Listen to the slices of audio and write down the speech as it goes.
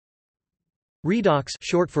Redox,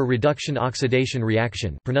 short for reduction-oxidation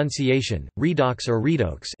reaction, pronunciation, redox or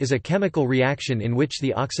redox, is a chemical reaction in which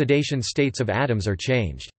the oxidation states of atoms are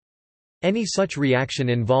changed. Any such reaction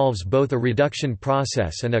involves both a reduction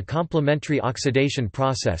process and a complementary oxidation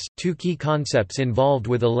process, two key concepts involved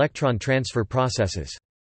with electron transfer processes.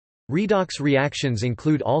 Redox reactions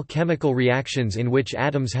include all chemical reactions in which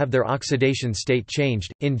atoms have their oxidation state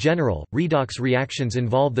changed. In general, redox reactions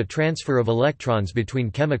involve the transfer of electrons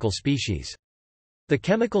between chemical species. The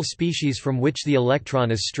chemical species from which the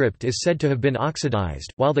electron is stripped is said to have been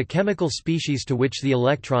oxidized, while the chemical species to which the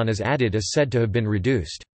electron is added is said to have been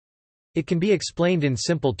reduced. It can be explained in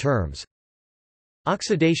simple terms.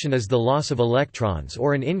 Oxidation is the loss of electrons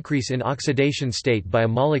or an increase in oxidation state by a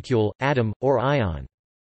molecule, atom, or ion.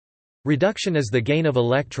 Reduction is the gain of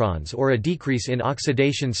electrons or a decrease in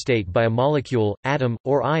oxidation state by a molecule, atom,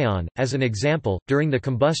 or ion. As an example, during the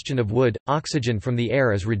combustion of wood, oxygen from the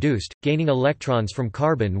air is reduced, gaining electrons from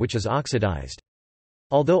carbon which is oxidized.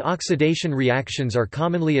 Although oxidation reactions are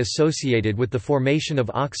commonly associated with the formation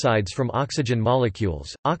of oxides from oxygen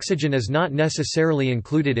molecules, oxygen is not necessarily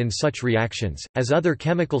included in such reactions. As other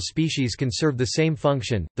chemical species can serve the same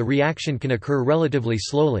function, the reaction can occur relatively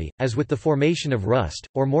slowly, as with the formation of rust,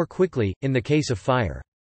 or more quickly, in the case of fire.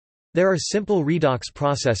 There are simple redox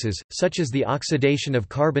processes, such as the oxidation of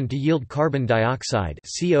carbon to yield carbon dioxide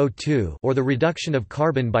 (CO2), or the reduction of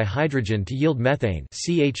carbon by hydrogen to yield methane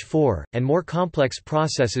 (CH4), and more complex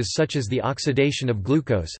processes such as the oxidation of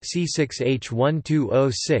glucose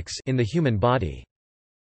 (C6H12O6) in the human body.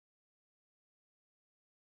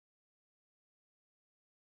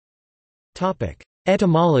 Topic: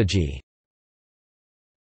 Etymology.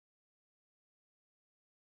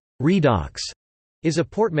 Redox is a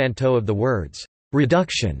portmanteau of the words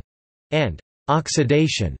reduction and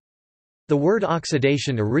oxidation. The word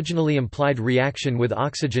oxidation originally implied reaction with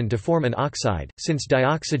oxygen to form an oxide, since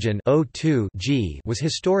dioxygen O2G was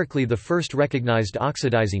historically the first recognized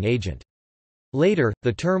oxidizing agent. Later,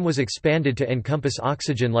 the term was expanded to encompass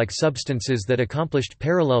oxygen-like substances that accomplished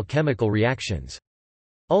parallel chemical reactions.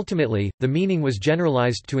 Ultimately, the meaning was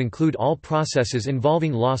generalized to include all processes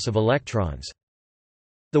involving loss of electrons.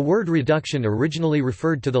 The word reduction originally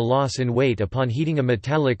referred to the loss in weight upon heating a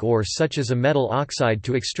metallic ore such as a metal oxide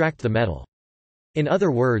to extract the metal. In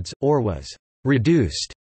other words, ore was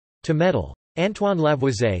reduced to metal. Antoine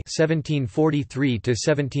Lavoisier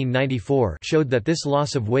 (1743–1794) showed that this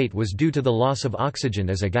loss of weight was due to the loss of oxygen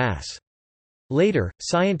as a gas. Later,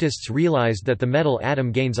 scientists realized that the metal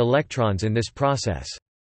atom gains electrons in this process.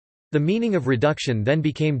 The meaning of reduction then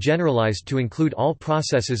became generalized to include all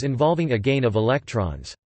processes involving a gain of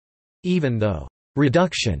electrons. Even though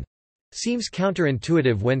reduction seems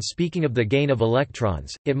counterintuitive when speaking of the gain of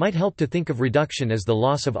electrons, it might help to think of reduction as the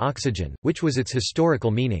loss of oxygen, which was its historical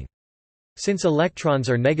meaning. Since electrons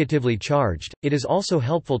are negatively charged, it is also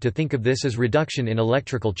helpful to think of this as reduction in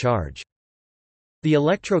electrical charge. The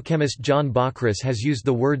electrochemist John Bockris has used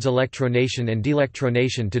the words electronation and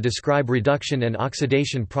delectronation to describe reduction and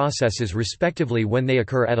oxidation processes respectively when they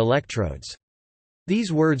occur at electrodes.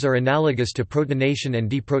 These words are analogous to protonation and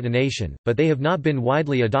deprotonation, but they have not been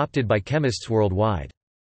widely adopted by chemists worldwide.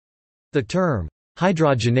 The term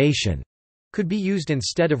hydrogenation could be used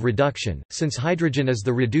instead of reduction, since hydrogen is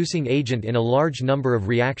the reducing agent in a large number of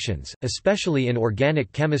reactions, especially in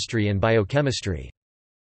organic chemistry and biochemistry.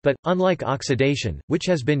 But, unlike oxidation, which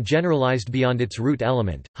has been generalized beyond its root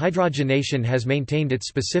element, hydrogenation has maintained its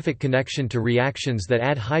specific connection to reactions that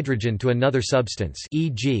add hydrogen to another substance,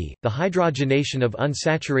 e.g., the hydrogenation of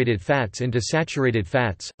unsaturated fats into saturated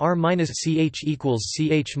fats, R-CH equals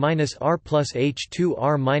CH-R plus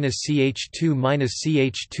H2R minus CH2 minus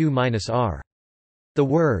CH2 minus R. The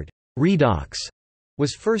word redox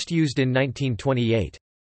was first used in 1928.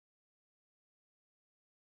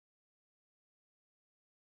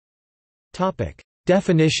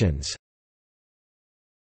 Definitions.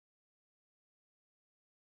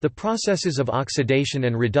 The processes of oxidation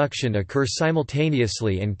and reduction occur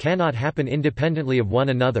simultaneously and cannot happen independently of one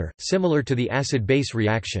another, similar to the acid-base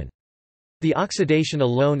reaction. The oxidation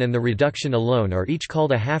alone and the reduction alone are each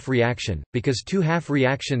called a half reaction, because two half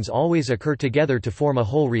reactions always occur together to form a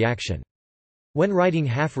whole reaction. When writing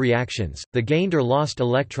half reactions, the gained or lost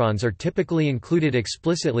electrons are typically included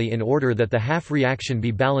explicitly in order that the half reaction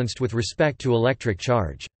be balanced with respect to electric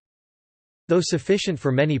charge. Though sufficient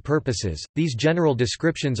for many purposes, these general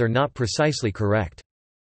descriptions are not precisely correct.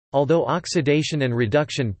 Although oxidation and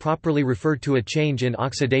reduction properly refer to a change in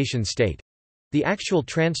oxidation state, the actual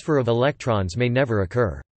transfer of electrons may never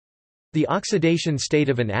occur. The oxidation state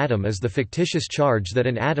of an atom is the fictitious charge that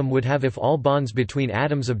an atom would have if all bonds between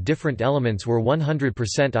atoms of different elements were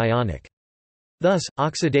 100% ionic. Thus,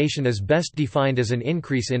 oxidation is best defined as an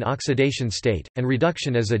increase in oxidation state, and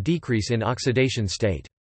reduction as a decrease in oxidation state.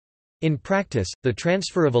 In practice, the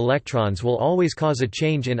transfer of electrons will always cause a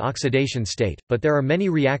change in oxidation state, but there are many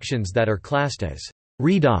reactions that are classed as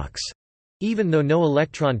redox, even though no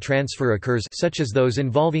electron transfer occurs, such as those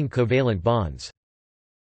involving covalent bonds.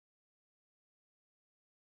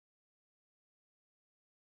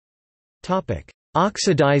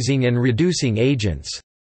 Oxidizing and reducing agents.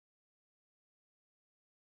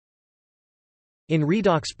 In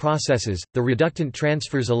redox processes, the reductant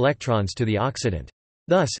transfers electrons to the oxidant.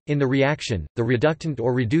 Thus, in the reaction, the reductant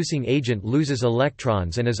or reducing agent loses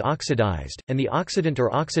electrons and is oxidized, and the oxidant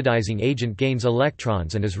or oxidizing agent gains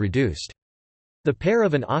electrons and is reduced. The pair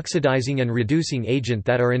of an oxidizing and reducing agent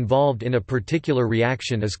that are involved in a particular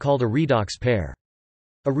reaction is called a redox pair.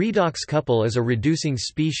 A redox couple is a reducing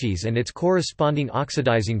species and its corresponding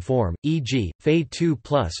oxidizing form, e.g., Fe2+,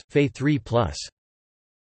 Fe3+.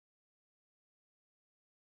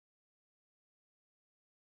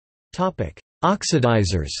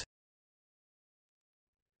 Oxidizers.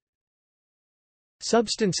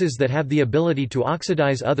 Substances that have the ability to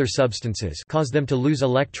oxidize other substances, cause them to lose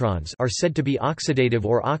electrons, are said to be oxidative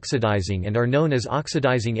or oxidizing and are known as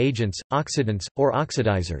oxidizing agents, oxidants, or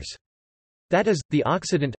oxidizers. That is, the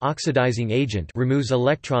oxidant oxidizing agent removes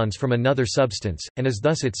electrons from another substance, and is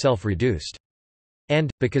thus itself reduced. And,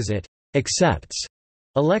 because it accepts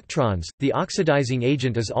electrons, the oxidizing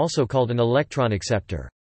agent is also called an electron acceptor.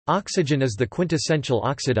 Oxygen is the quintessential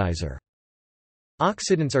oxidizer.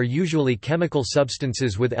 Oxidants are usually chemical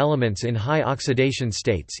substances with elements in high oxidation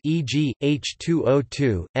states, e.g.,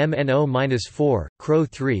 H2O2, MnO-4,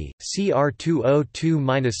 CrO3,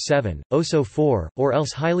 Cr2O2-7, OSO4, or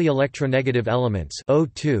else highly electronegative elements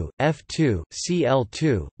O2, F2,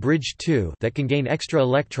 Cl2, bridge 2 that can gain extra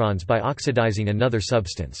electrons by oxidizing another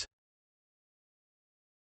substance.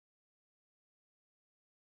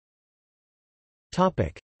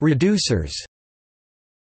 Reducers.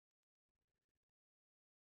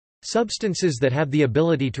 Substances that have the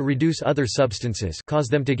ability to reduce other substances, cause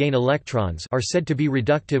them to gain electrons, are said to be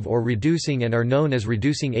reductive or reducing and are known as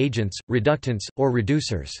reducing agents, reductants, or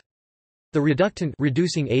reducers. The reductant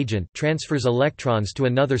reducing agent transfers electrons to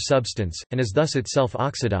another substance, and is thus itself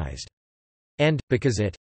oxidized. And, because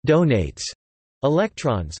it donates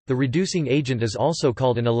electrons, the reducing agent is also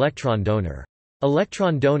called an electron donor.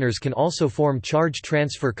 Electron donors can also form charge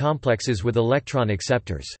transfer complexes with electron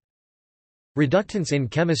acceptors. Reductants in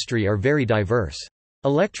chemistry are very diverse.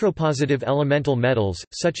 Electropositive elemental metals,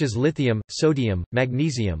 such as lithium, sodium,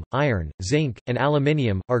 magnesium, iron, zinc, and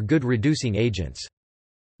aluminium, are good reducing agents.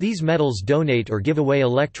 These metals donate or give away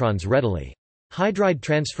electrons readily. Hydride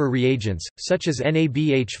transfer reagents, such as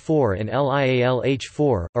NaBH4 and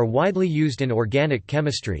LiAlH4, are widely used in organic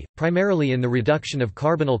chemistry, primarily in the reduction of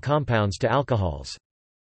carbonyl compounds to alcohols.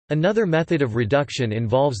 Another method of reduction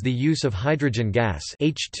involves the use of hydrogen gas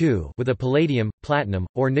H2 with a palladium, platinum,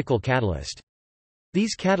 or nickel catalyst.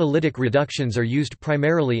 These catalytic reductions are used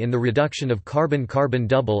primarily in the reduction of carbon-carbon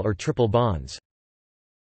double or triple bonds.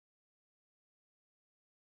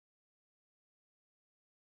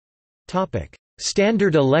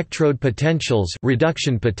 Standard electrode potentials,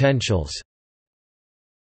 reduction potentials.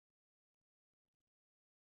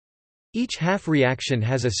 Each half reaction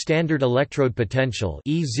has a standard electrode potential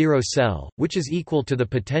E0 cell, which is equal to the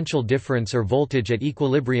potential difference or voltage at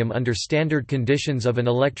equilibrium under standard conditions of an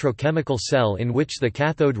electrochemical cell in which the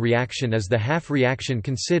cathode reaction is the half reaction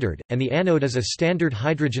considered, and the anode is a standard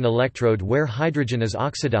hydrogen electrode where hydrogen is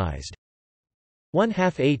oxidized.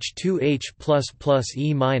 1/2 H2H++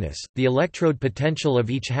 E-. The electrode potential of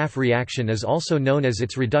each half reaction is also known as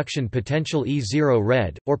its reduction potential E0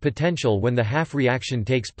 red, or potential when the half reaction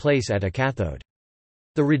takes place at a cathode.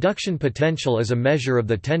 The reduction potential is a measure of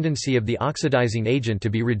the tendency of the oxidizing agent to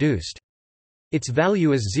be reduced. Its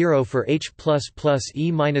value is 0 for H++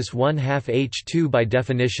 E-1/2 H2 by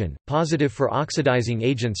definition, positive for oxidizing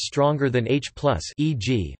agents stronger than H+,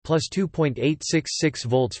 e.g., plus 2.866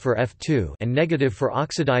 volts for F2, and negative for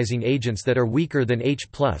oxidizing agents that are weaker than H+,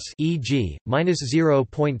 e.g., minus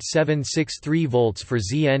 0.763 volts for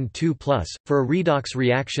Zn2+. For a redox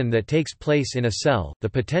reaction that takes place in a cell, the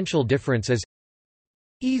potential difference is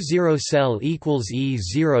E0 cell equals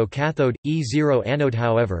E0 cathode, E0 anode.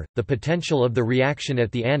 However, the potential of the reaction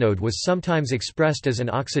at the anode was sometimes expressed as an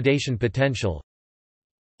oxidation potential.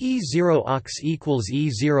 E0 ox equals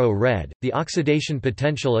E0 red. The oxidation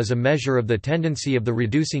potential is a measure of the tendency of the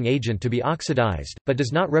reducing agent to be oxidized, but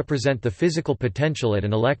does not represent the physical potential at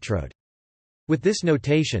an electrode. With this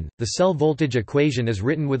notation, the cell voltage equation is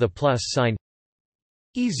written with a plus sign.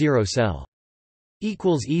 E0 cell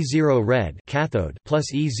equals E0 red cathode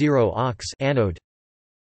plus E0 ox anode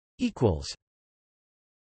equals.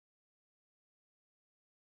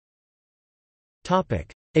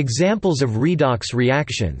 Topic: Examples of redox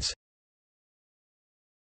reactions.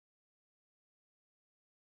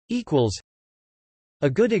 Equals. A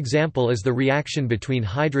good example is the reaction between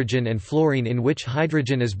hydrogen and fluorine in which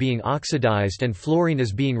hydrogen is being oxidized and fluorine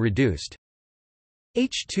is being reduced.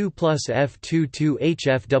 H2 plus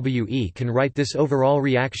F22HFWe can write this overall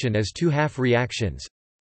reaction as two half reactions.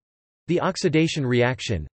 The oxidation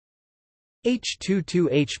reaction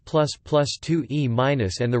H22H plus 2E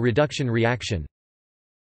minus and the reduction reaction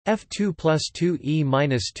F2 plus 2E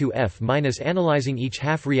minus 2F minus. Analyzing each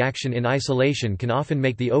half reaction in isolation can often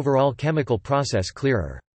make the overall chemical process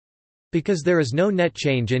clearer. Because there is no net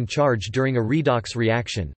change in charge during a redox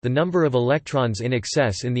reaction, the number of electrons in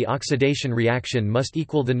excess in the oxidation reaction must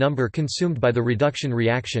equal the number consumed by the reduction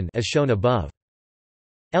reaction as shown above.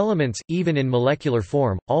 Elements, even in molecular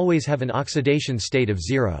form, always have an oxidation state of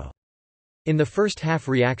 0. In the first half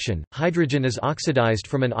reaction, hydrogen is oxidized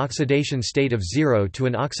from an oxidation state of 0 to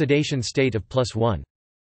an oxidation state of +1.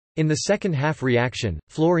 In the second half reaction,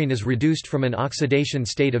 fluorine is reduced from an oxidation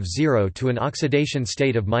state of 0 to an oxidation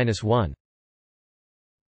state of -1.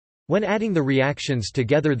 When adding the reactions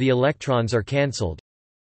together, the electrons are cancelled,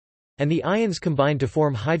 and the ions combine to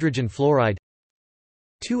form hydrogen fluoride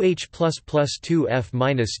 2H plus 2F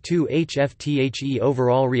minus 2HFTHE.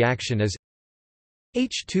 Overall reaction is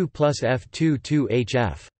H2 plus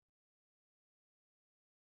F22HF.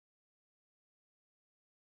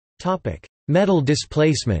 Metal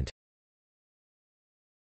displacement.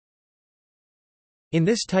 In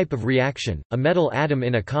this type of reaction, a metal atom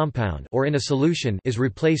in a compound or in a solution is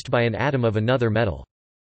replaced by an atom of another metal.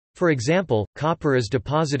 For example, copper is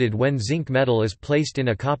deposited when zinc metal is placed in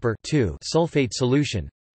a copper sulfate solution.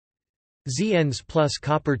 ZNs plus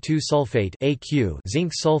copper 2 sulfate AQ,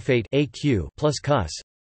 zinc sulfate AQ plus Cus.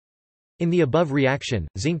 In the above reaction,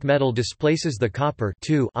 zinc metal displaces the copper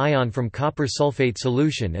ion from copper sulfate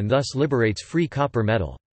solution and thus liberates free copper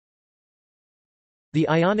metal. The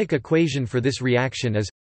ionic equation for this reaction is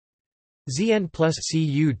Zn plus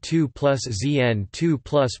Cu2 plus Zn2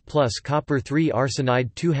 plus copper 3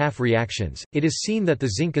 arsenide. Two half reactions. It is seen that the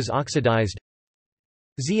zinc is oxidized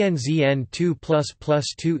Zn2 plus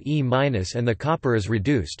 2E minus and the copper is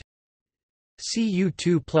reduced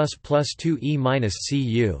Cu2 plus 2E minus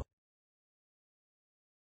Cu.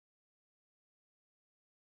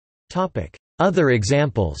 Other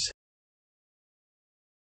examples.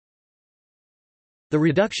 The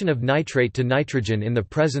reduction of nitrate to nitrogen in the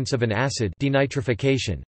presence of an acid,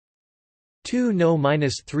 denitrification.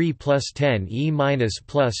 2No-3 plus 10E minus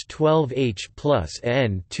plus 12H plus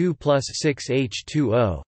N2 plus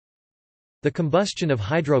 6H2O. The combustion of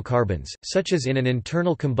hydrocarbons, such as in an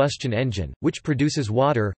internal combustion engine, which produces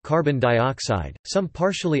water, carbon dioxide, some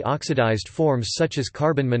partially oxidized forms such as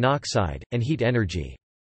carbon monoxide, and heat energy.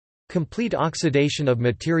 Complete oxidation of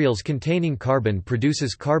materials containing carbon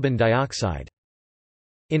produces carbon dioxide.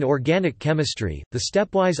 In organic chemistry, the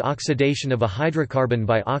stepwise oxidation of a hydrocarbon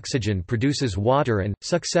by oxygen produces water and,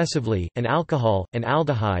 successively, an alcohol, an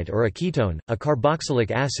aldehyde or a ketone, a carboxylic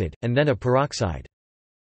acid, and then a peroxide.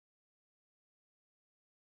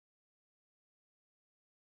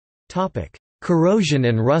 Corrosion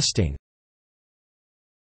and rusting.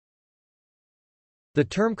 The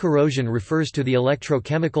term corrosion refers to the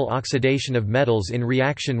electrochemical oxidation of metals in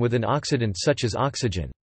reaction with an oxidant such as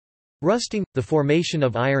oxygen. Rusting, the formation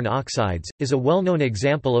of iron oxides, is a well-known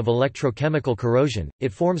example of electrochemical corrosion.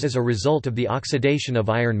 It forms as a result of the oxidation of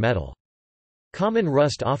iron metal. Common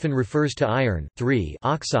rust often refers to iron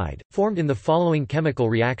oxide, formed in the following chemical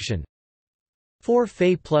reaction: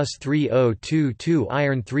 4Fe plus 3O2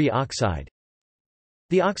 iron 3 oxide.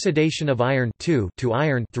 The oxidation of iron to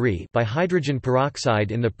iron by hydrogen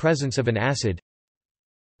peroxide in the presence of an acid.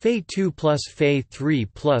 Fe2 plus Fe3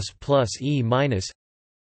 plus E minus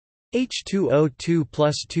H2O2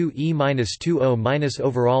 plus 2E minus 2O minus.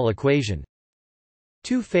 Overall equation: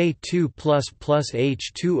 2Fe2 plus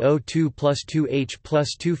H2O2 plus 2H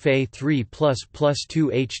plus 2Fe3 plus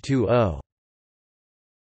 2H2O.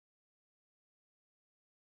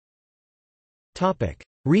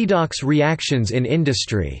 Redox reactions in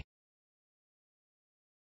industry.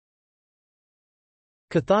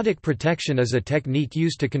 Cathodic protection is a technique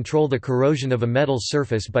used to control the corrosion of a metal's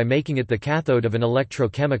surface by making it the cathode of an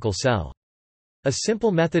electrochemical cell. A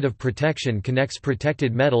simple method of protection connects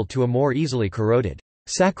protected metal to a more easily corroded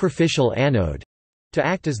sacrificial anode to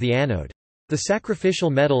act as the anode. The sacrificial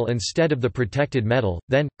metal instead of the protected metal,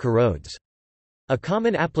 then, corrodes. A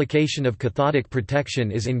common application of cathodic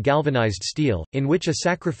protection is in galvanized steel, in which a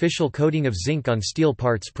sacrificial coating of zinc on steel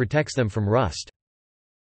parts protects them from rust.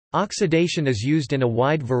 Oxidation is used in a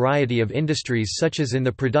wide variety of industries such as in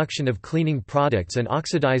the production of cleaning products and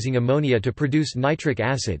oxidizing ammonia to produce nitric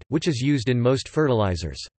acid, which is used in most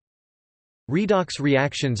fertilizers. Redox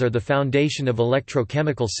reactions are the foundation of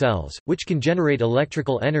electrochemical cells, which can generate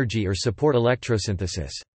electrical energy or support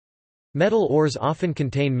electrosynthesis. Metal ores often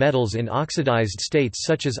contain metals in oxidized states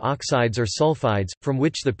such as oxides or sulfides, from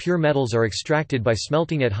which the pure metals are extracted by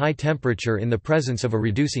smelting at high temperature in the presence of a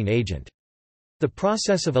reducing agent. The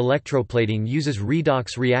process of electroplating uses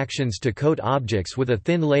redox reactions to coat objects with a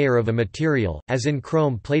thin layer of a material, as in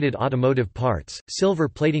chrome-plated automotive parts,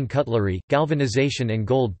 silver-plating cutlery, galvanization and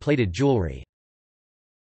gold-plated jewelry.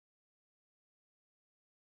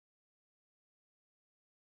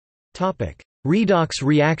 Redox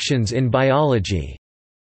reactions in biology.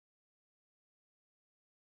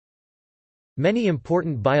 Many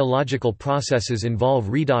important biological processes involve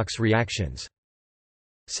redox reactions.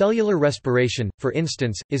 Cellular respiration, for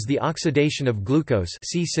instance, is the oxidation of glucose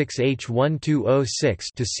C6H12O6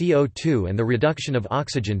 to CO2 and the reduction of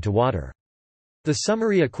oxygen to water. The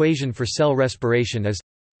summary equation for cell respiration is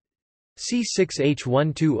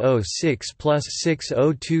C6H12O6 plus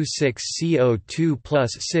 6O26CO2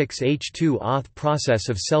 plus 6H2. Auth process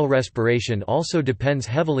of cell respiration also depends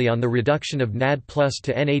heavily on the reduction of NAD+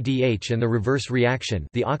 to NADH and the reverse reaction,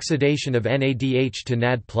 the oxidation of NADH to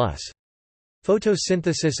NAD+.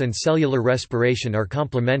 Photosynthesis and cellular respiration are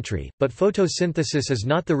complementary, but photosynthesis is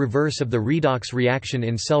not the reverse of the redox reaction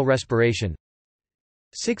in cell respiration.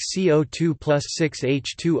 6CO2 plus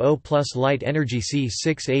 6H2O plus light energy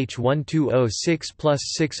C6H12O6 plus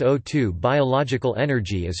 6O2. Biological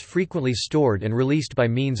energy is frequently stored and released by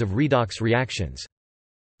means of redox reactions.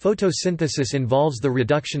 Photosynthesis involves the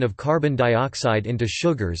reduction of carbon dioxide into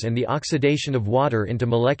sugars and the oxidation of water into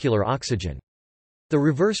molecular oxygen. The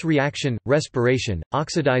reverse reaction, respiration,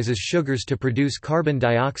 oxidizes sugars to produce carbon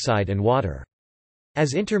dioxide and water.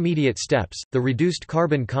 As intermediate steps, the reduced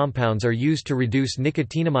carbon compounds are used to reduce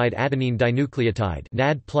nicotinamide adenine dinucleotide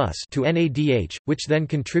 (NAD+) to NADH, which then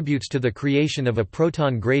contributes to the creation of a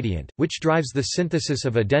proton gradient, which drives the synthesis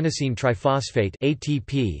of adenosine triphosphate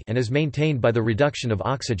 (ATP) and is maintained by the reduction of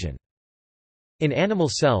oxygen. In animal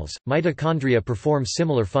cells, mitochondria perform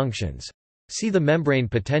similar functions. See the membrane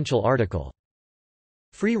potential article.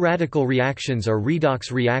 Free radical reactions are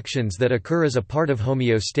redox reactions that occur as a part of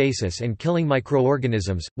homeostasis and killing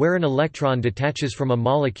microorganisms, where an electron detaches from a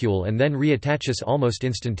molecule and then reattaches almost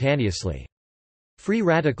instantaneously. Free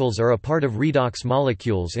radicals are a part of redox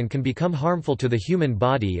molecules and can become harmful to the human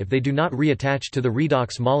body if they do not reattach to the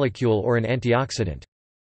redox molecule or an antioxidant.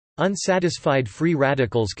 Unsatisfied free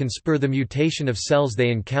radicals can spur the mutation of cells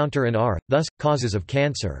they encounter and are, thus, causes of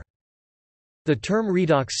cancer. The term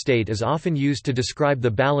redox state is often used to describe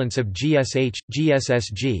the balance of GSH,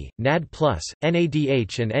 GSSG, NAD+,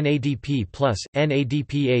 NADH and NADP+,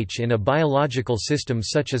 NADPH in a biological system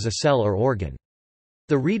such as a cell or organ.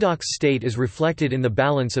 The redox state is reflected in the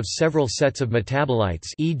balance of several sets of metabolites,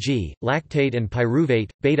 e.g., lactate and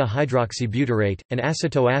pyruvate, beta-hydroxybutyrate, and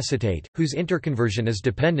acetoacetate, whose interconversion is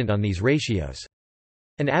dependent on these ratios.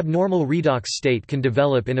 An abnormal redox state can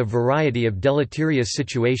develop in a variety of deleterious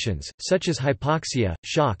situations, such as hypoxia,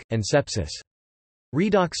 shock, and sepsis.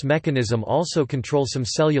 Redox mechanism also controls some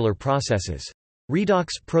cellular processes. Redox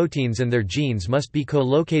proteins and their genes must be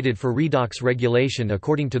co-located for redox regulation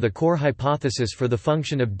according to the core hypothesis for the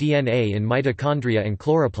function of DNA in mitochondria and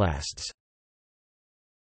chloroplasts.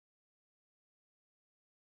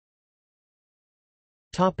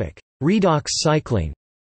 Redox cycling.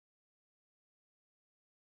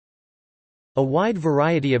 A wide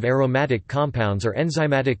variety of aromatic compounds are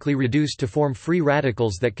enzymatically reduced to form free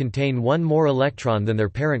radicals that contain one more electron than their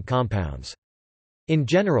parent compounds. In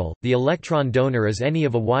general, the electron donor is any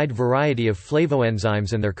of a wide variety of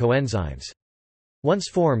flavoenzymes and their coenzymes. Once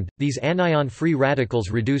formed, these anion-free radicals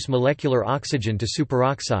reduce molecular oxygen to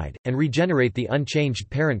superoxide, and regenerate the unchanged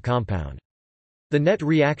parent compound. The net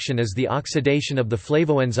reaction is the oxidation of the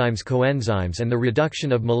flavoenzymes' coenzymes and the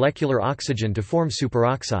reduction of molecular oxygen to form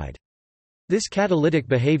superoxide. This catalytic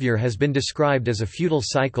behavior has been described as a futile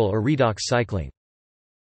cycle or redox cycling.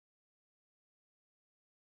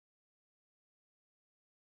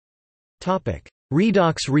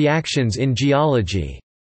 Redox reactions in geology.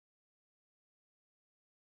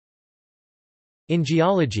 In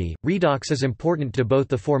geology, redox is important to both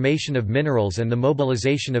the formation of minerals and the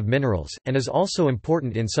mobilization of minerals, and is also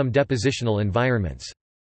important in some depositional environments.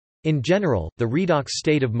 In general, the redox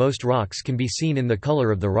state of most rocks can be seen in the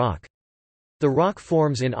color of the rock. The rock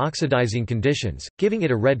forms in oxidizing conditions, giving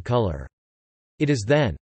it a red color. It is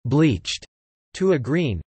then bleached to a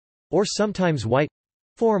green, or sometimes white,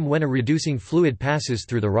 form when a reducing fluid passes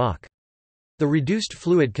through the rock. The reduced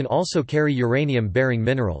fluid can also carry uranium-bearing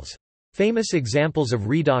minerals. Famous examples of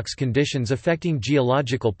redox conditions affecting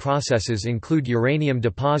geological processes include uranium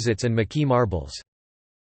deposits and Mackay marbles.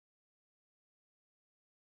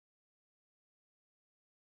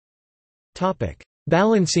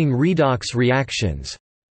 Balancing redox reactions.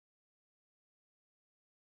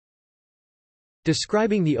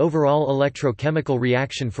 Describing the overall electrochemical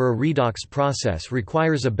reaction for a redox process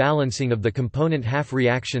requires a balancing of the component half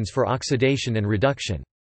reactions for oxidation and reduction.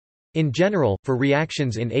 In general, for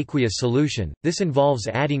reactions in aqueous solution, this involves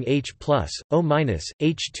adding H+, O-,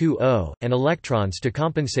 H2O, and electrons to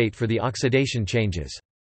compensate for the oxidation changes.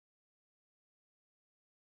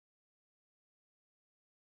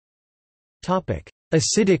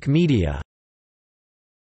 Acidic media.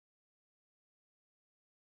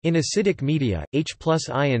 In acidic media, H+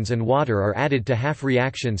 ions and water are added to half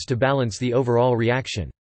reactions to balance the overall reaction.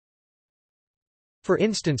 For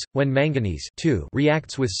instance, when manganese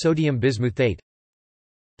reacts with sodium bismuthate,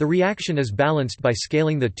 the reaction is balanced by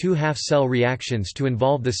scaling the two half-cell reactions to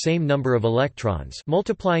involve the same number of electrons,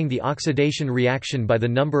 multiplying the oxidation reaction by the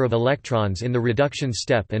number of electrons in the reduction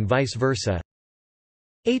step and vice versa.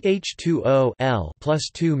 8H2O L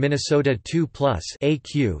plus 2 Minnesota 2 plus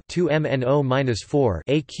AQ 2 MNO minus 4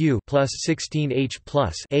 AQ plus 16H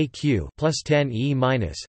plus AQ plus 10E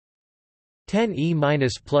minus 10E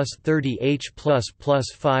minus plus 30H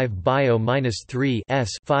plus 5 bio minus 3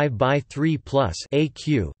 S 5 by 3 plus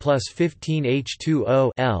AQ plus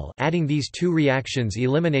 15H2O L. Adding these two reactions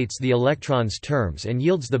eliminates the electrons terms and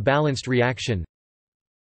yields the balanced reaction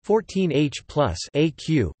 14H plus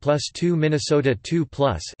AQ plus 2 Minnesota 2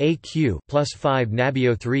 plus AQ plus 5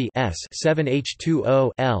 Nabio 3 S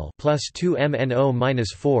 7H2O L plus 2 MNO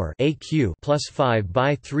minus 4 AQ plus 5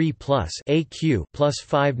 by 3 plus AQ plus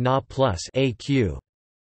 5 Na plus AQ.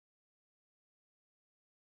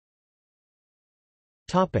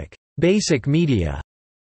 Basic media.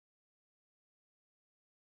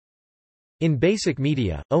 In basic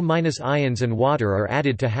media, O- ions and water are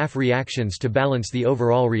added to half reactions to balance the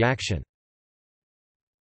overall reaction.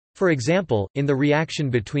 For example, in the reaction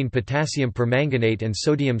between potassium permanganate and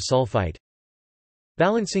sodium sulfite,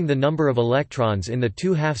 balancing the number of electrons in the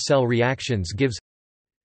two half-cell reactions gives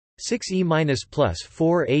 6E- plus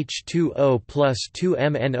 4H2O plus 2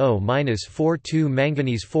 MNO minus 4 2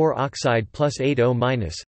 manganese 4 oxide plus 8 O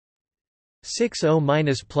minus 6O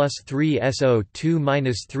minus plus 3 SO2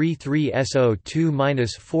 minus 3 3 SO2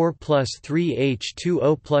 minus 4 plus 3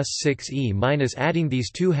 H2O plus 6E minus. Adding these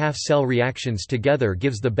two half-cell reactions together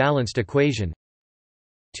gives the balanced equation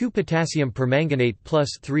 2 potassium permanganate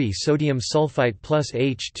plus 3 sodium sulfite plus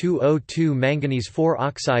H2O 2 manganese 4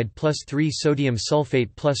 oxide plus 3 sodium sulfate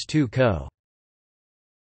plus 2 Co.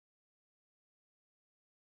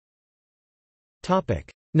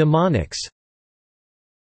 Mnemonics.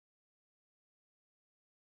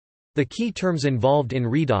 The key terms involved in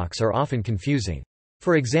redox are often confusing.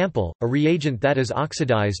 For example, a reagent that is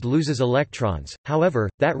oxidized loses electrons, however,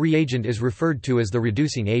 that reagent is referred to as the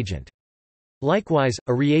reducing agent. Likewise,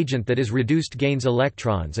 a reagent that is reduced gains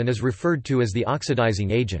electrons and is referred to as the oxidizing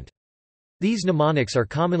agent. These mnemonics are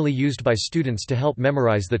commonly used by students to help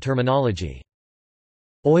memorize the terminology.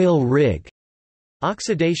 Oil rig.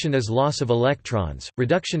 Oxidation is loss of electrons,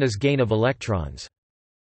 reduction is gain of electrons.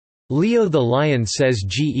 Leo the lion says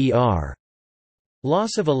GER.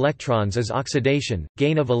 Loss of electrons is oxidation,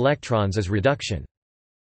 gain of electrons is reduction.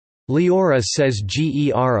 Leora says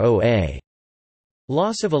GEROA.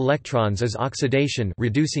 Loss of electrons is oxidation,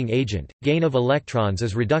 reducing agent, gain of electrons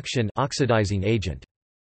is reduction, oxidizing agent.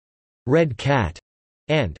 Red cat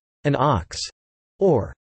and an ox,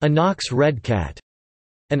 or an ox red cat.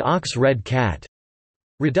 An ox red cat.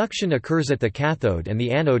 Reduction occurs at the cathode and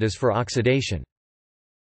the anode is for oxidation.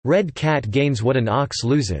 Red cat gains what an ox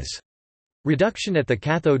loses. Reduction at the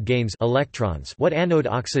cathode gains electrons what anode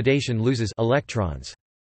oxidation loses electrons.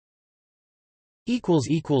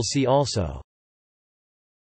 See also